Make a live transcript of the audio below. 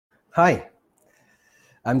Hi,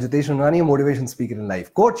 I am Jitesh उन्वानी, motivation speaker in life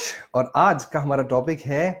coach. और आज का हमारा टॉपिक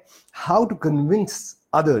है how to convince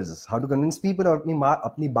others, how to convince people, और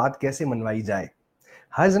अपनी बात कैसे मनवाई जाए।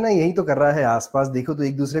 हर जना यही तो कर रहा है। आसपास देखो तो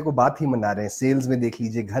एक दूसरे को बात ही मना रहे हैं। सेल्स में देख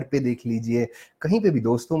लीजिए, घर पे देख लीजिए, कहीं पे भी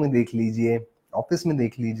दोस्तों में देख लीजिए, ऑफिस में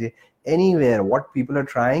देख लीजिए, anywhere what people are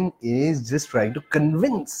trying is just trying to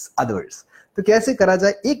convince others. तो कैसे करा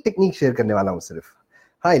जाए, एक टेक्निक शेयर करने वाला हूँ सिर्फ।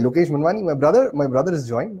 हाय, Lokesh Manwani, my brother is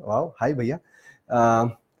join. Wow, हाय भैया।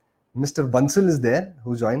 Mr. Bansal is there,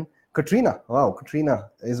 who joined. Katrina, wow, Katrina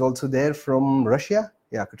is also there from Russia.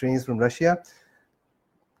 Yeah, Katrina is from Russia.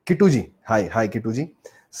 Kituji, hi Kituji.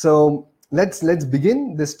 So let's begin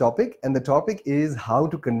this topic, and the topic is how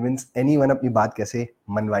to convince anyone अपनी बात कैसे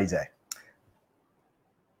मनवाई जाए।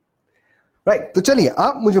 Right, तो चलिए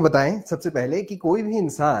आप मुझे बताएं सबसे पहले कि कोई भी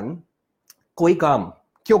इंसान कोई काम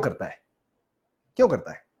क्यों करता है? क्यों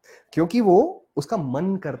करता है? क्योंकि वो उसका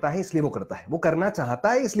मन करता है, इसलिए वो करता है। वो करना चाहता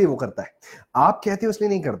है, इसलिए वो करता है। आप कहते हो इसलिए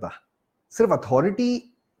नहीं करता। सिर्फ अथॉरिटी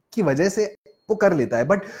की वजह से वो कर लेता है।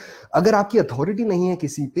 बट अगर आपकी अथॉरिटी नहीं है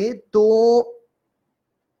किसी पे, तो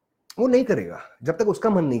वो नहीं करेगा जब तक उसका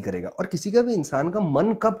मन नहीं करेगा। और किसी का भी इंसान का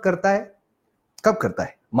मन कब करता है? कब करता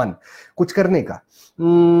है मन कुछ करने का?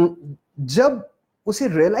 जब उसे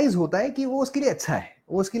रियलाइज होता है कि वो उसके लिए अच्छा है,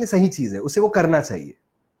 वो उसके लिए सही चीज है, उसे वो करना चाहिए।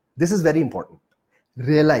 This is very important,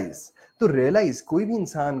 realise. तो रियलाइज कोई भी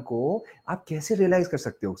इंसान को आप कैसे रियलाइज कर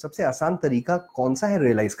सकते हो? सबसे आसान तरीका कौन सा है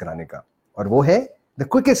रियलाइज कराने का? और वो है, the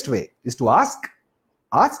quickest way is to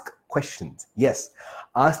ask questions. Yes,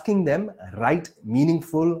 asking them right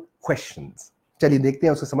meaningful questions. चलिए देखते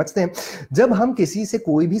हैं, उसको समझते हैं। जब हम किसी से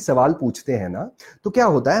कोई भी सवाल पूछते हैं ना, तो क्या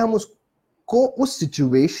होता है, हम उसको उस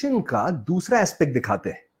सिचुएशन का दूसरा एस्पेक्ट दिखाते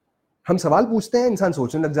हैं। हम सवाल पूछते हैं, इंसान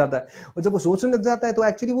सोचने लग जाता है, और जब वो सोचने लग जाता है तो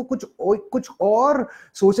एक्चुअली वो कुछ और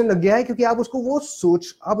सोचने लग गया है, क्योंकि आप उसको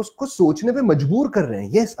सोचने पे मजबूर कर रहे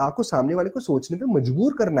हैं। यस, आपको सामने वाले को सोचने पे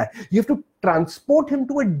मजबूर करना है। You have to transport him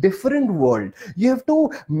to a different world. You have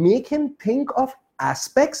to make him think of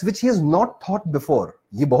aspects which he has not thought before.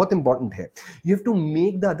 ये बहुत इंपॉर्टेंट है। You have to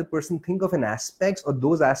make the other person think of an aspects or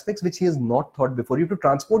those aspects which he has not thought before. You have to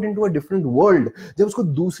transport into a different world. जब उसको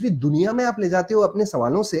दूसरी दुनिया में आप ले जाते हो अपने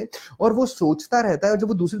सवालों से, और वो सोचता रहता है, और जब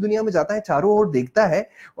वो दूसरी दुनिया में जाता है, चारों ओर देखता है,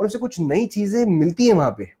 और उसे कुछ नई चीजें मिलती है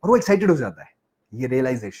वहां पे, और वो एक्साइटेड हो जाता है। ये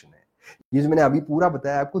रियलाइजेशन है। ये जो मैंने अभी पूरा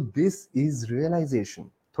बताया आपको, दिस इज रियलाइजेशन।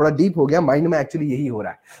 थोड़ा डीप हो गया, माइंड में एक्चुअली यही हो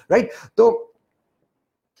रहा है। राइट, तो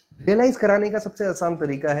रियलाइज कराने का सबसे आसान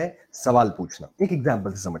तरीका है सवाल पूछना। एक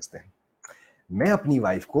एग्जांपल से समझते हैं। मैं अपनी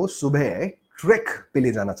वाइफ को सुबह ट्रैक पे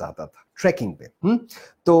ले जाना चाहता था, ट्रैकिंग पे।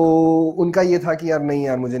 तो उनका ये था कि यार नहीं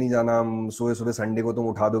यार, मुझे नहीं जाना, सुबह सुबह संडे को तुम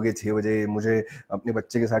उठा दोगे 6 बजे, मुझे अपने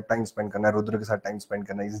बच्चे के साथ टाइम स्पेंड करना है, रुद्र के साथ टाइम स्पेंड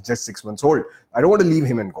करना है, is just 6 months old, I don't want to leave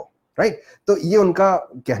him and go. Right, तो ये उनका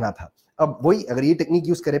कहना था। अब वही, अगर ये टेक्निक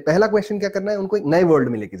यूज करें, पहला क्वेश्चन क्या करना है, उनको एक नए वर्ल्ड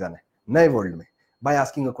में लेके जाना है। नए वर्ल्ड में by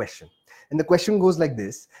asking a question, and the question goes like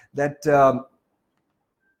this, that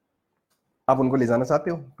आप उनको ले जाना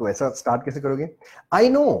चाहते हो, तो ऐसा स्टार्ट कैसे करोगे? I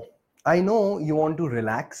know you want to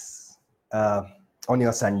relax on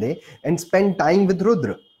your Sunday and spend time with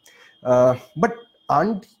Rudra, but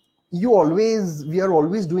aren't you always we are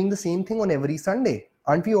always doing the same thing on every Sunday?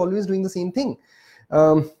 Aren't we always doing the same thing?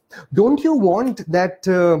 um, don't you want that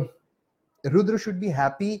Rudra should be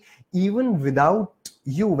happy even without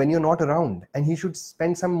you when you're not around, and he should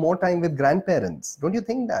spend some more time with grandparents? Don't you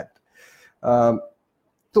think that?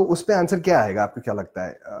 तो उस पे answer क्या आएगा, आपको क्या लगता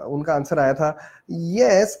है? उनका आंसर आया था,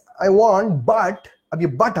 यस आई वांट, बट। अब ये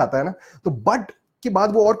बट आता है ना, तो बट के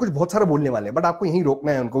बाद वो और कुछ बहुत सारा बोलने वाले हैं, बट आपको यहीं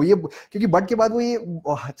रोकना है उनको। ये क्योंकि बट के बाद वो ये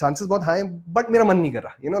चांसेस बहुत हाई, बट मेरा मन नहीं कर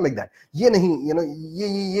रहा, लाइक दैट। ये नहीं,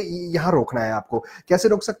 ये यहाँ रोकना है आपको। कैसे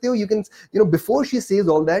रोक सकते हो? You can, before she says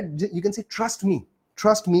all that, you can say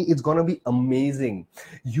trust me, it's gonna be amazing.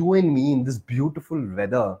 You and me in this beautiful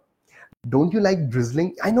weather. Don't you like drizzling?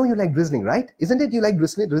 I know you like drizzling, right? Isn't it? You like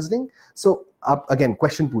drizzling. So आप again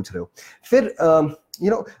question पूछ रहे हो। फिर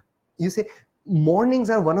you say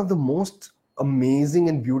mornings are one of the most amazing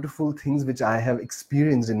and beautiful things which I have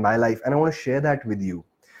experienced in my life, and I want to share that with you.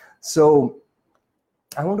 So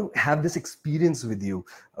I want to have this experience with you.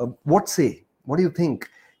 What do you think?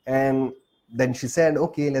 And then she said,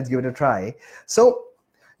 okay, let's give it a try. So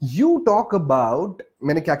you talk about,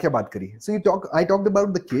 मैंने क्या क्या बात करी? So I talked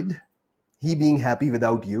about the kid, he being happy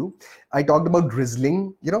without you. I talked about drizzling.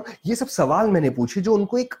 ये सब सवाल मैंने पूछे जो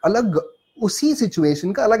उनको एक अलग, उसी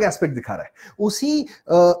सिचुएशन का अलग एस्पेक्ट दिखा रहा है, उसी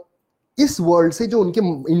इस वर्ल्ड से, जो उनके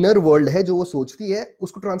इनर वर्ल्ड है, जो वो सोचती है,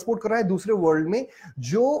 उसको ट्रांसपोर्ट कर रहा है दूसरे वर्ल्ड में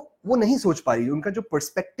जो वो नहीं सोच पा रही। उनका जो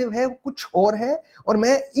पर्सपेक्टिव है कुछ और है, और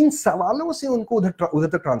मैं इन सवालों से उनको उधर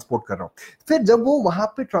तक ट्रांसपोर्ट कर रहा हूँ। फिर जब वो वहां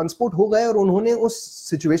पे ट्रांसपोर्ट हो गए और उन्होंने उस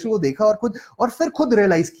सिचुएशन को देखा और फिर खुद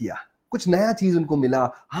रियलाइज किया, कुछ नया चीज उनको मिला,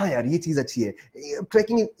 हाँ यार ये चीज अच्छी है,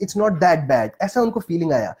 tracking it's not that bad, ऐसा उनको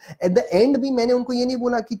फीलिंग आया। एट द एंड भी मैंने उनको ये नहीं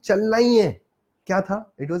बोला कि चलना ही है, क्या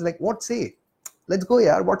था, it was like what say, let's go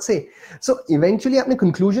यार, व्हाट से। सो इवेंचुअली आपने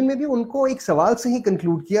कंक्लूजन में भी उनको एक सवाल से ही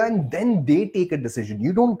कंक्लूड किया, and then they take a decision.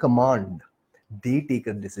 You don't command, they take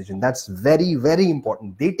a decision. That's very, very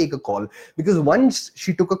important. They take a call, because once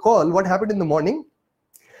she took a call, what happened in the morning?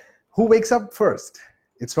 Who wakes up first?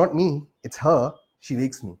 It's not me, it's her. She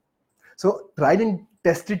wakes me. So tried and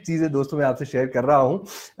tested चीजें दोस्तों मैं आपसे share कर रहा हूँ।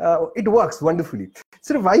 It works wonderfully.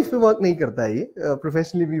 सिर्फ wife पे work नहीं करता है, ये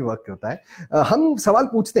प्रोफेशनली भी वर्क करता है। हम सवाल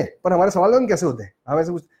पूछते हैं, पर हमारे सवाल कैसे होते हैं, हम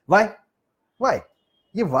ऐसे पूछते व्हाई व्हाई।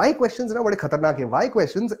 ये वाई क्वेश्चंस ना बड़े खतरनाक है। Y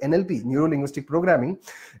questions, NLP, neuro linguistic programming,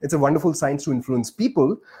 it's a wonderful science to influence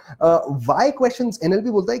people. Y questions,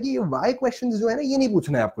 NLP बोलता है कि ये वाई क्वेश्चंस जो है ना, ये नहीं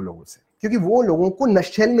पूछना है आपको लोगों से, क्योंकि वो लोगों को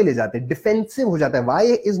नशेल में ले जाते हैं, डिफेंसिव हो जाता है।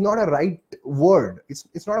 Y is not a right word,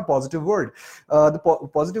 it's not a positive word. The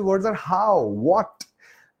positive words are how, what.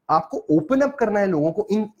 आपको ओपन अप करना है लोगों को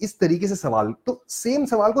इस तरीके से सवाल। तो सेम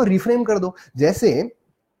सवाल को रिफ्रेम कर दो। जैसे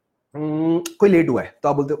कोई लेट हुआ है तो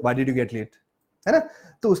आप बोलते हो why did you get late, है ना?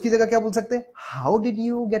 तो उसकी जगह क्या बोल सकते हैं, how did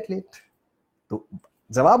you get late. तो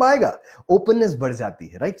जवाब आएगा, ओपननेस बढ़ जाती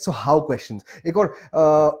है, राइट? So how questions. एक और,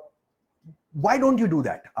 why don't you do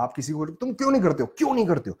that. आप किसी को, तुम क्यों नहीं करते हो, क्यों नहीं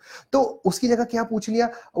करते हो, तो उसकी जगह क्या पूछ लिया,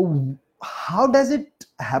 how does it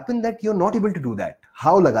happen that you are not able to do that.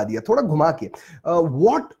 How लगा दिया थोड़ा घुमा के।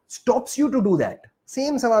 What stops you to do that.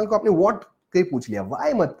 Same सवाल को आपने व्हाट के पूछ लिया,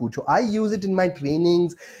 वाई मत पूछो। आई use it in my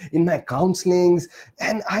trainings, in my counsellings,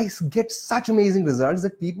 and I get such amazing results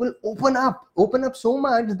that people open up so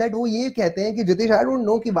much that वो ये कहते हैं कि जितेश, आई डोंट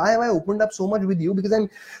नो कि why I opened up so much with you, because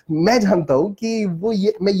मैं जानता हूं कि वो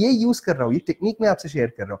मैं ये यूज कर रहा हूं, ये टेक्निक मैं आपसे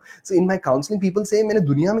शेयर कर रहा हूं। सो इन माई काउंसलिंग पीपल से, मैंने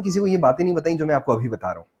दुनिया में किसी को ये बातें नहीं बताई जो मैं आपको अभी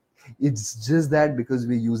बता रहा हूं। It's just that because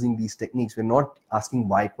we're using these techniques, we're not asking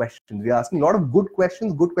why questions, we're asking a lot of good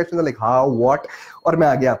questions. Good questions are like how, what, और मैं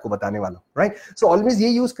आगे आपको बताने वाला हूँ, right? So always ये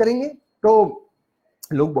use करेंगे तो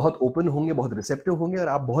लोग बहुत ओपन होंगे, बहुत रिसेप्टिव होंगे, और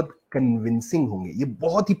आप बहुत कन्विंसिंग होंगे। ये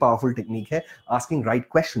बहुत ही पावरफुल टेक्निक है, आस्किंग राइट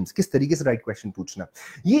क्वेश्चंस। किस तरीके से राइट क्वेश्चन पूछना,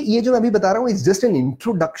 ये जो मैं अभी बता रहा हूँ, it's just an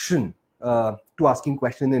introduction to asking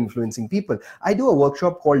questions and influencing people. I do a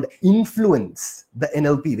workshop called Influence the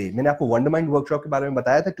NLP Way. मैंने आपको Wondermind workshop के बारे में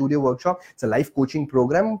बताया था, 2-day workshop. It's a life coaching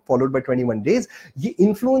program followed by 21 days. ये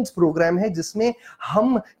influence program है जिसमें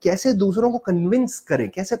हम कैसे दूसरों को convince करें,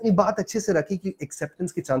 कैसे अपनी बात अच्छे से रखें कि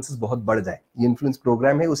acceptance के chances बहुत बढ़ जाए। ये influence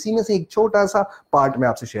program है, उसी में से एक छोटा सा part मैं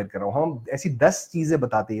आपसे share कर रहा हूँ। हम ऐसी 10 चीजें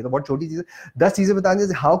बताते हैं, तो बहुत छोटी चीजें, 10 चीजें बताते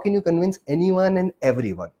हैं, how can you convince anyone and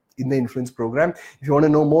everyone in the influence program. If you want to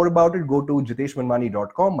know more about it, go to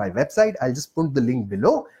jiteshmanmani.com, my website. I'll just put the link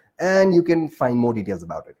below and you can find more details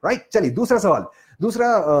about it, right? चलिए दूसरा सवाल, दूसरा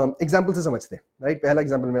example से समझते हैं, right? पहला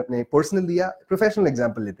example मैं अपने पर्सनल दिया, प्रोफेशनल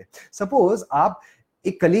एग्जांपल लेते हैं। सपोज आप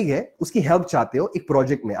एक कलीग है, उसकी हेल्प चाहते हो एक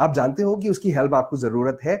प्रोजेक्ट में, आप जानते हो कि उसकी हेल्प आपको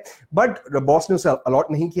जरूरत है, बट बॉस ने उसे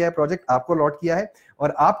अलॉट नहीं किया है प्रोजेक्ट, आपको अलॉट किया है,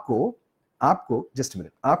 और आपको जस्ट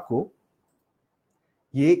मिनट, आपको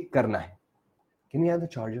ये करना है। Can we have the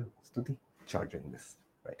charger, Stuti? Charger in this,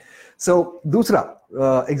 right? So दूसरा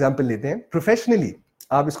एग्जांपल लेते हैं। प्रोफेशनली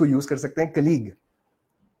आप इसको यूज कर सकते हैं कलीग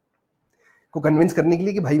को कन्विंस करने के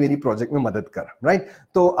लिए कि भाई मेरी प्रोजेक्ट में मदद कर, राइट?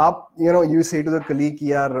 तो आप you say to the colleague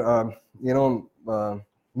कि यार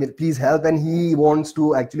please help, and he wants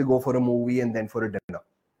to actually go for a movie and then for a dinner.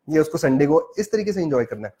 ये उसको संडे को इस तरीके से एंजॉय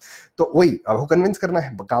करना है, तो वही आपको कन्विंस करना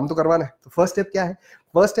है, काम तो करवाना है। तो फर्स्ट स्टेप क्या है?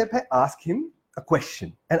 फर्स्ट स्टेप है ask him a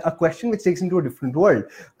question, and a question which takes into a different world,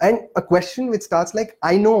 and a question which starts like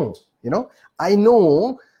I know, I know,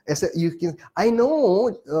 I know,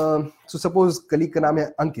 so suppose colleague का नाम है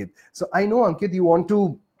Ankit, so I know Ankit, you want to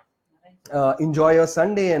enjoy your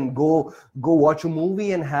Sunday and go watch a movie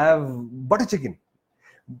and have butter chicken.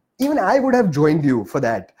 Even I would have joined you for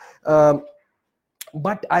that,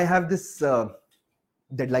 but I have this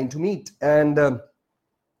deadline to meet, and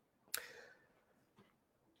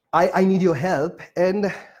I need your help, and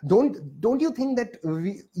don't you think that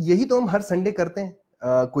यही तो हम हर Sunday करते हैं,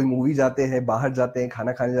 कोई movie जाते हैं, बाहर जाते हैं,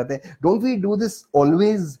 खाना खाने जाते हैं, don't we do this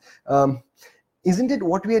always? Isn't it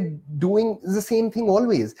what we are doing is the same thing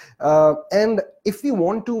always? And if we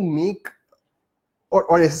want to make,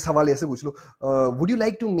 और ऐसे सवाल ऐसे पूछ लो, would you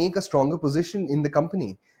like to make a stronger position in the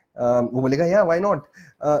company? वो बोलेगा yeah, why not?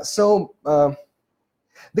 So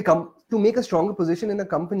to make a stronger position in a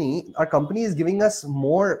company, our company is giving us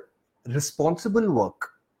more responsible work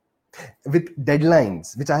with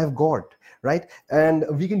deadlines, which I have got, right? And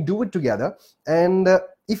we can do it together. And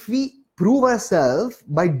if we prove ourselves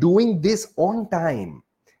by doing this on time,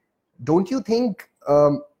 don't you think,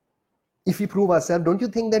 if we prove ourselves, don't you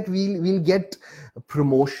think that we'll get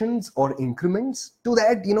promotions or increments? To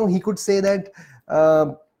that, you know, he could say that,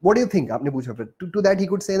 what do you think? आपने पूछा फिर. To that he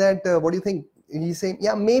could say that, what do you think? He say,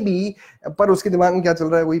 yeah, maybe. पर उसके दिमाग में क्या चल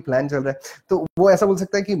रहा है, वही प्लान चल रहा है. तो वो ऐसा बोल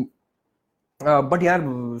सकता है कि बट यार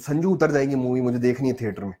संजू उतर जाएगी मूवी, मुझे देखनी है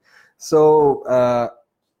थिएटर में. सो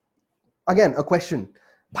अगेन अ क्वेश्चन,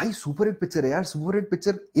 भाई सुपर हिट पिक्चर है यार, सुपर हिट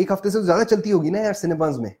पिक्चर एक हफ्ते से ज्यादा चलती होगी ना यार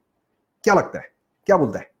सिनेमास में, क्या लगता है, क्या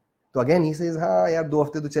बोलता है? तो अगेन ही सेज हाँ यार 2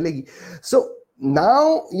 हफ्ते तो चलेगी. So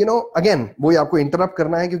now you know, again वो आपको इंटरप्ट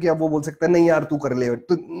करना है, क्योंकि अब वो बोल सकता है नहीं यार तू कर ले,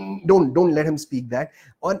 तो don't let him speak that.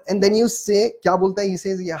 और एंड देन यू से, क्या बोलता है, ही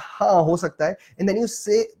सेज या हाँ हो सकता है. एंड देन यू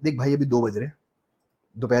से, देख भाई अभी 2 बज रहे,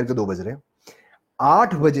 दोपहर के 2 बज रहे,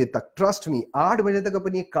 8 बजे तक, ट्रस्ट मी 8 बजे तक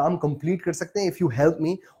अपन ये काम कंप्लीट कर सकते हैं इफ यू हेल्प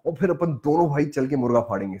मी, और फिर अपन दोनों भाई चल के मुर्गा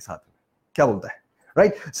फाड़ेंगे साथ में. क्या बोलता है?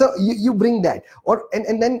 Right. So you bring that. और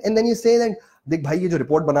and then you say that, देख भाई ये जो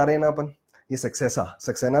रिपोर्ट बना रहे हैं ना अपन, ये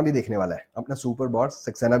सक्सेना भी देखने वाला है, अपना सुपर बॉस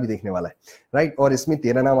सक्सेना भी देखने वाला है, राइट. और इसमें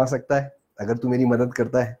तेरा नाम आ सकता है, अगर तू मेरी मदद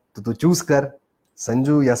करता है तो तू चूज कर,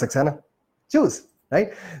 संजू या सक्सेना, चूज,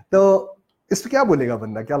 राइट. तो इस पे क्या बोलेगा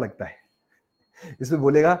बंदा, क्या लगता है? इस पे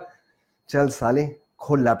बोलेगा चल साले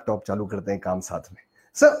खोल लैपटॉप, चालू करते हैं काम साथ में.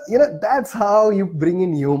 So, you know, that's how you bring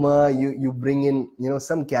in humor, you bring in, you know,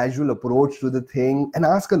 some casual approach to the thing and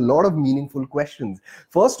ask a lot of meaningful questions.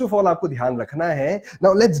 First of all, आपको ध्यान रखना है,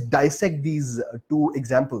 now let's dissect these 2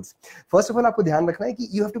 examples. First of all, आपको ध्यान रखना है कि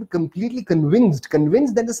you have to be completely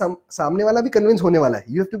convinced that the सामने वाला भी convince होने वाला है.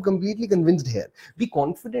 You have to be completely convinced here. Be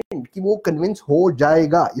confident कि वो convince हो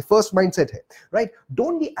जाएगा. ये first mindset है, right?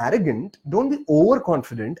 Don't be arrogant, don't be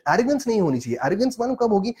overconfident. Arrogance नहीं होनी चाहिए. Arrogance मालूम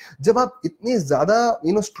कब होगी? जब आप इतने ज्यादा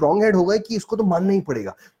यू नो स्ट्रॉन्ग हेड हो गए कि इसको तो मानना ही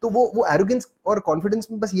पड़ेगा. तो वो एरोगेंस और कॉन्फिडेंस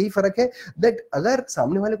में बस यही फर्क है, दैट अगर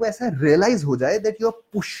सामने वाले को ऐसा रियलाइज हो जाए that you are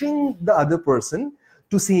pushing the other person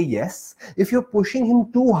to से yes, if you are pushing him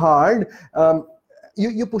to hard,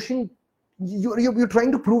 you pushing, you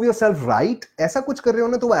trying to prove yourself right, ऐसा कुछ कर रहे हो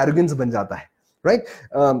ना, तो वो एरोगेंस बन जाता है, right.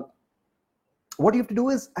 What you have to do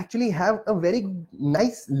is actually have a very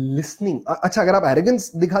nice listening. अच्छा, अगर आप arrogance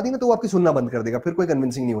दिखा दी ना तो वो आपकी सुनना बंद कर देगा, फिर कोई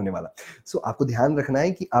convincing नहीं होने वाला. So आपको ध्यान रखना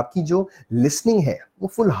है कि आपकी जो listening है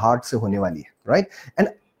वो full heart से होने वाली है, right?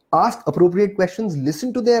 And ask appropriate questions, listen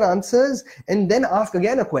to their answers, and then ask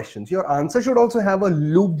again a question. Your answer should also have a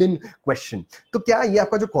looped in question. तो क्या ये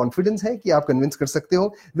आपका जो confidence है कि आप convince कर सकते हो?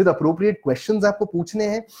 With appropriate questions आपको पूछने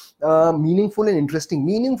हैं, meaningful and interesting.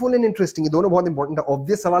 Meaningful and interesting ये दोनों बहुत important है.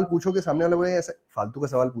 Obvious सवाल पूछोगे, सामने वाला बोलेगा ऐसा फालतू का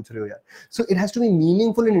सवाल पूछ रहे हो यार. So it has to be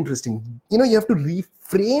meaningful and interesting. You know, you have to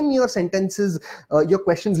reframe your sentences, your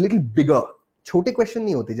questions little bigger. छोटे क्वेश्चन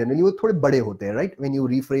नहीं होते जनरली, वो थोड़े बड़े होते हैं, right. When you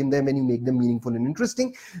reframe them, when you make them meaningful and interesting,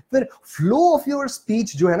 फिर flow of your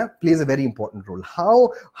speech जो है ना plays a very important role. How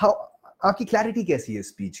आपकी क्लैरिटी कैसी है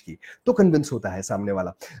स्पीच की, तो कन्विंस होता है सामने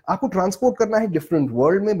वाला. आपको ट्रांसपोर्ट करना है डिफरेंट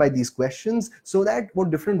वर्ल्ड में bye these questions, so that वो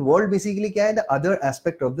डिफरेंट वर्ल्ड बेसिकली क्या है, the other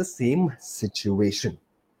aspect of the same situation,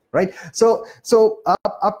 right. सो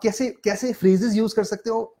आप कैसे फ्रेजेस यूज कर सकते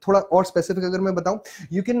हो, थोड़ा और स्पेसिफिक अगर मैं बताऊं,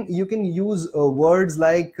 you can use words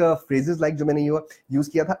like, phrases like जो मैंने यूज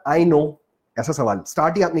किया था, आई नो. ऐसा सवाल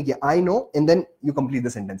स्टार्ट ही आपने किया, I know, and then you complete the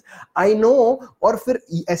sentence, I know, और फिर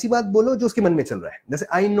ऐसी बात बोलो जो उसके मन में चल रहा है. जैसे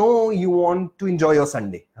आई know you want to enjoy your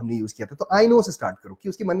Sunday, हमने यूज किया था, तो आई नो से स्टार्ट करो कि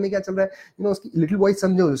उसके मन में क्या चल रहा है, यू नो उसकी लिटिल वॉइस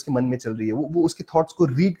समझो उसके मन में चल रही है, वो उसके थॉट्स को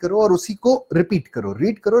रीड करो और उसी को रिपीट करो,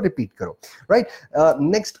 रिपीट करो, राइट.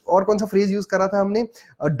 नेक्स्ट और कौन सा फ्रेज यूज करा था हमने,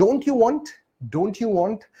 डोंट यू वांट,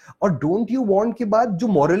 और डोंट यू वांट के बाद जो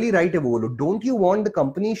मॉरली राइट है वो बोलो. Don't you want the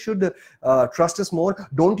company should trust us more.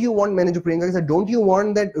 Don't you want, मैंने जो प्रियंका के साथ, don't you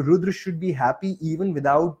want that Rudra should be happy even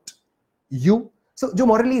without you. सो जो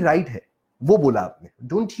मॉरली राइट है वो बोला आपने,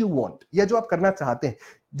 डोंट यू वांट, या जो आप करना चाहते हैं,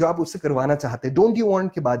 जो आप उससे करवाना चाहते हैं, डोंट यू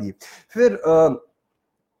वांट के बाद ये. फिर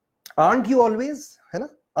आंट यू ऑलवेज, है ना,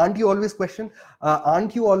 aunt you always question,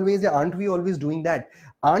 aunt you always या aren't we always doing that.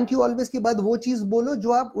 Aunt you always के बाद वो चीज बोलो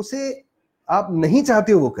जो आप उसे आप नहीं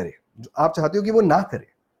चाहते हो वो करे, जो आप चाहते हो कि वो ना करे,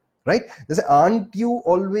 राइट. जैसे aunt you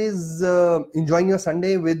always enjoying your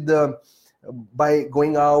Sunday with by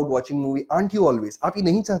going out watching movie, aunt you always, आप ये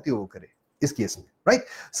नहीं चाहते हो वो करे इस केस में, right.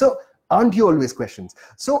 So aren't you always questions.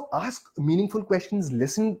 So ask meaningful questions,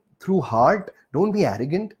 listen through heart, don't be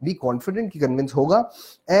arrogant, be confident कि convince होगा,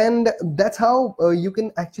 and that's how you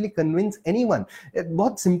can actually convince anyone.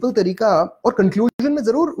 बहुत simple तरीका, और conclusion में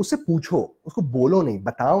जरूर उससे पूछो, उसको बोलो नहीं,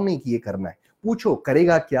 बताओ नहीं कि ये करना है, पूछो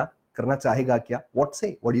करेगा क्या, करना चाहेगा क्या, what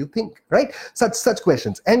say, what do you think, right? Such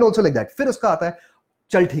questions, and also like that. फिर उसका आता है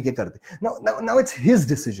चल ठीक है कर दे. Now it's his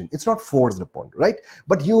decision. It's not forced upon, right?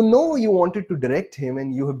 But you wanted to direct him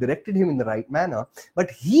and you have directed him in the right manner,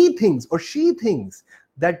 but he thinks or she thinks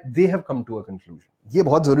that they have come to a conclusion. ये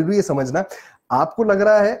बहुत जरूरी है समझना. आपको लग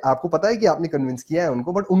रहा है, आपको पता है कि आपने कन्विंस किया है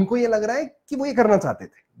उनको, बट उनको ये लग रहा है कि वो ये करना चाहते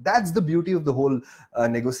थे. That's the beauty of the whole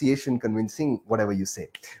negotiation, convincing, whatever you say,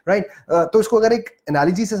 right? तो इसको अगर एक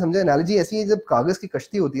एनालॉजी से समझे, एनालॉजी ऐसी है, जब कागज की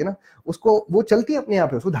कश्ती होती है ना, उसको वो चलती है अपने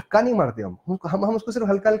आप है, उसको धक्का नहीं मारते हम उसको सिर्फ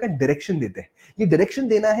हल्का हल्का डायरेक्शन देते हैं. ये डायरेक्शन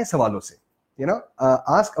देना है सवालों से.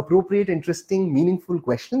 Ask appropriate, interesting, meaningful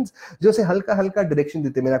questions जो उसे हल्का हल्का डायरेक्शन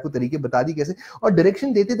देते. मैंने आपको तरीके बता दी कैसे, और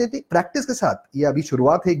डायरेक्शन देते देते प्रैक्टिस के साथ, ये अभी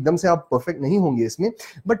शुरुआत है, एकदम से आप परफेक्ट नहीं होंगे इसमें,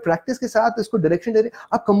 बट प्रैक्टिस के साथ इसको डायरेक्शन दे रहे,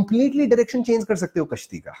 आप कंप्लीटली डायरेक्शन चेंज कर सकते हो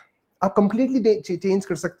कश्ती का. आप कंप्लीटली चेंज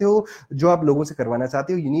कर सकते हो जो आप लोगों से करवाना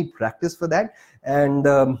चाहते हो. You need practice for that,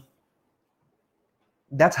 and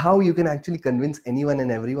that's how you can actually convince anyone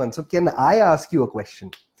and everyone. So can I ask you a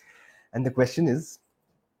question? And the question is,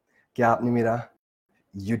 क्या आपने मेरा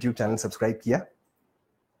YouTube चैनल सब्सक्राइब किया?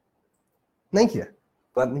 नहीं किया?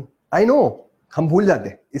 बात नहीं. आई नो हम भूल जाते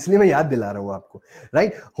हैं, इसलिए मैं याद दिला रहा हूं आपको,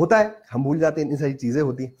 राइट? होता है, हम भूल जाते हैं, इतनी सारी चीजें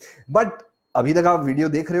होती हैं. बट अभी तक आप वीडियो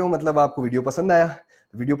देख रहे हो, मतलब आपको वीडियो पसंद आया.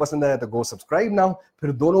 वीडियो पसंद आया तो गो सब्सक्राइब नाउ.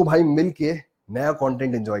 फिर दोनों भाई मिलके नया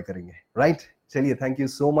कंटेंट एंजॉय करेंगे, राइट? चलिए, thank you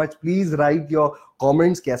so much. Please right your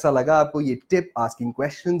comments, कैसा लगा आपको ये tip, asking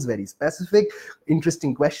questions, very specific,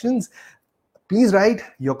 interesting questions. Please write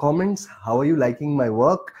your comments. How are you liking my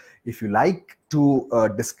work? If you like to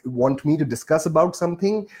want me to discuss about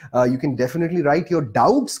something, you can definitely write your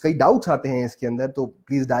doubts. कई doubts आते हैं इसके अंदर, तो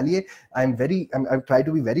please डालिए. I try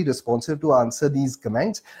to be very responsive to answer these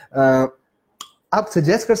comments. आप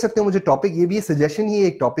suggest कर सकते हो मुझे टॉपिक. ये भी सजेशन ही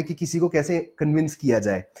एक टॉपिक कि किसी को कैसे कन्विंस किया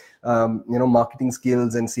जाए. Marketing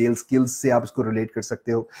skills and sales skills से आप इसको रिलेट कर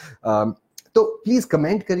सकते हो. तो प्लीज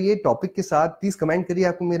कमेंट करिए टॉपिक के साथ. प्लीज कमेंट करिए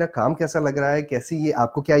आपको मेरा काम कैसा लग रहा है, कैसी ये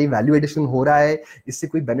आपको, क्या ये वैल्यू एडिशन हो रहा है, इससे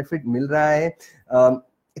कोई बेनिफिट मिल रहा है.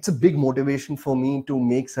 It's a big motivation for me to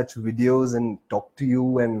make such videos and talk to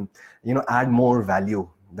you and add more value.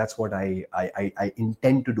 That's what I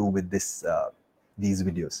intend to do with these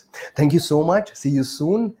videos. Thank you so much. See you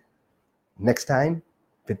soon next time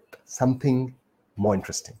with something more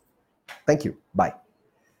interesting. Thank you. Bye.